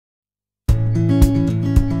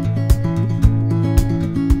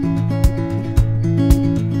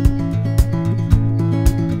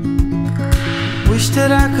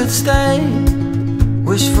could stay,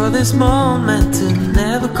 wish for this moment to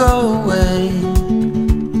never go away.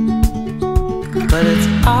 But it's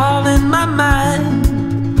all in my mind,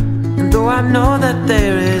 and though I know that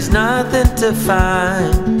there is nothing to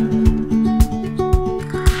find,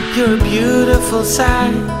 you're a beautiful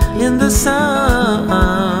sight in the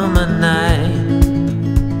summer night,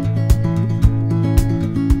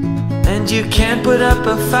 and you can't put up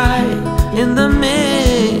a fight in the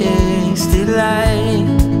misty light.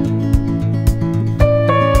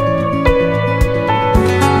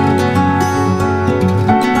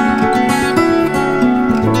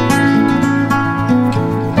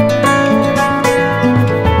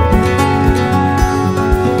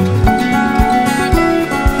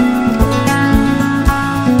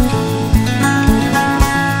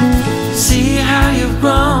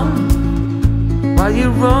 While you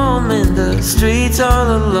roam in the streets all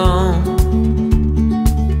alone,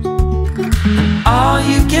 and all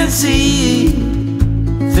you can see,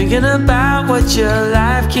 thinking about what your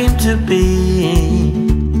life came to be.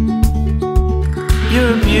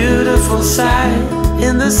 You're a beautiful sight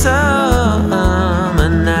in the summer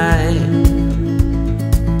night,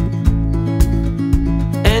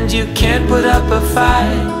 and you can't put up a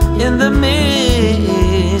fight in the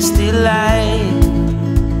misty light.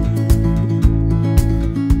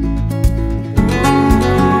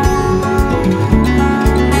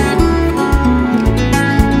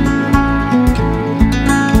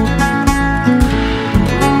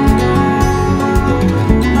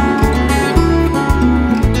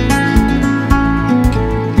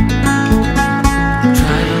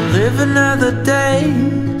 Another day,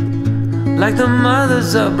 like the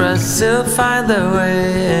mothers of Brazil find their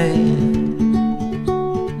way.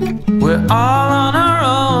 We're all on our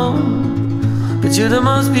own, but you're the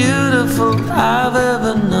most beautiful I've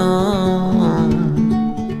ever known.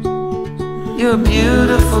 You're a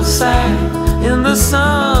beautiful sight in the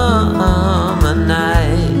summer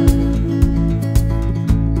night,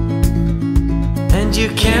 and you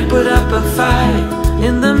can't put up a fight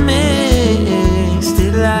in the misty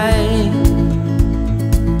light.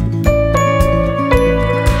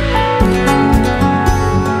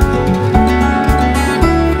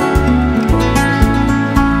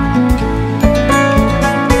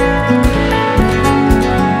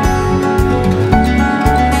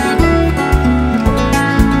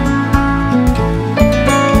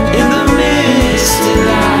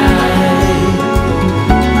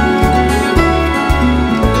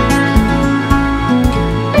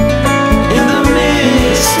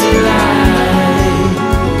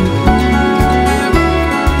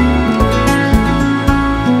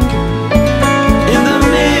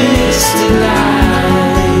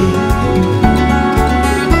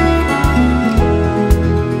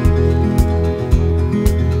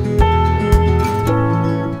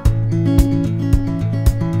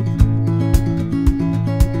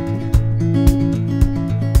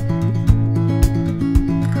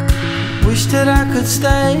 Wish that I could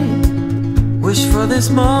stay, wish for this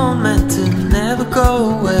moment to never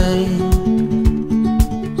go away.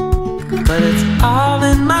 But it's all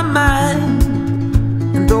in my mind,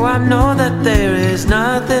 and though I know that there is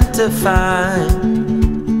nothing to find,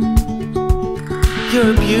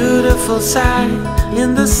 you're a beautiful sight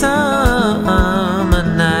in the summer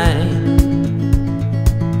night,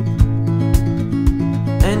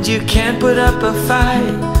 and you can't put up a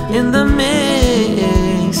fight in the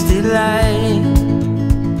misty light.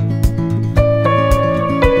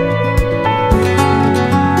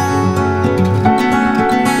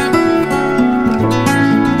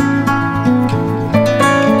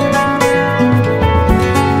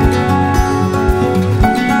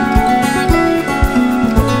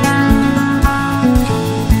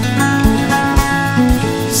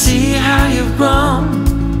 See how you've grown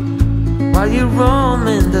while you roam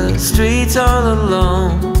in the streets all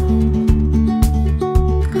alone,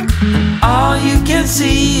 and all you can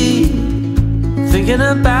see, thinking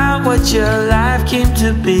about what your life came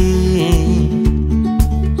to be.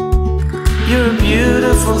 You're a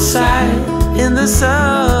beautiful sight in the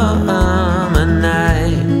summer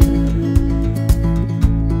night,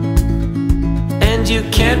 and you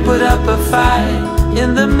can't put up a fight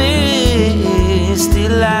in the misty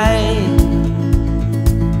light.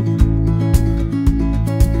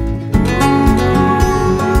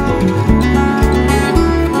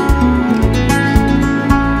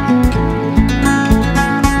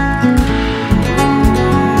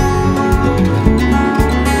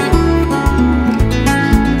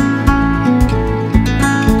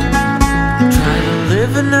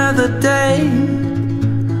 Another day,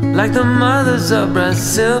 like the mothers of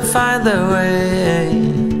Brazil find their way.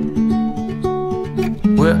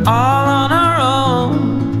 We're all on our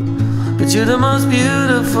own, but you're the most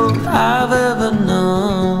beautiful I've ever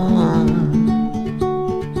known.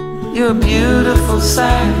 You're a beautiful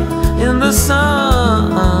sight in the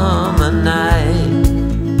summer night,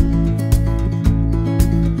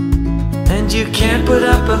 and you can't put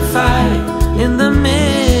up a fight in the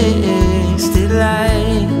misty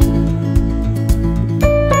light.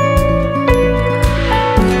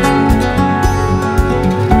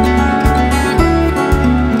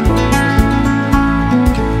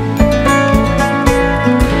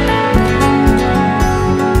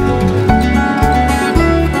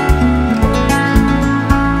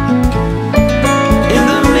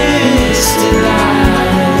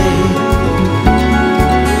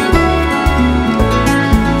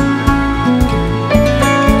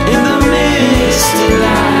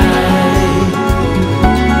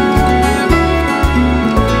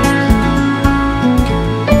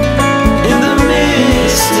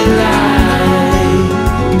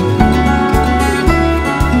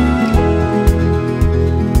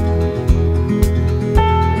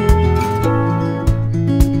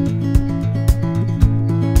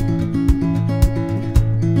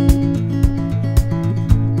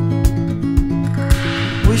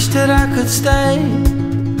 Wish that I could stay,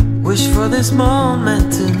 wish for this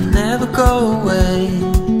moment to never go away.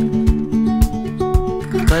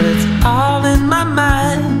 But it's all in my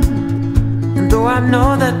mind, and though I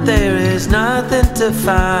know that there is nothing to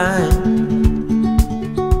find,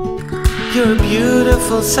 you're a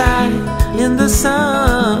beautiful sight in the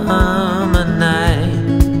summer night,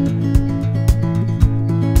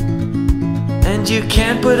 and you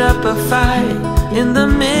can't put up a fight in the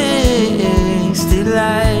misty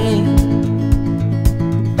light.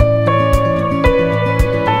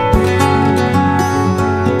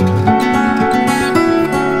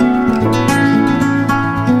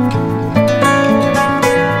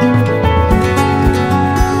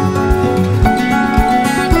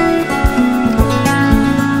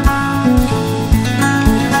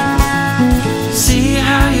 See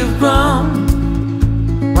how you've grown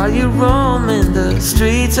while you roam in the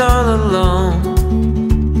streets all alone.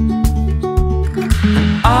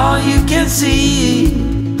 All you can see,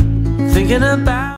 thinking about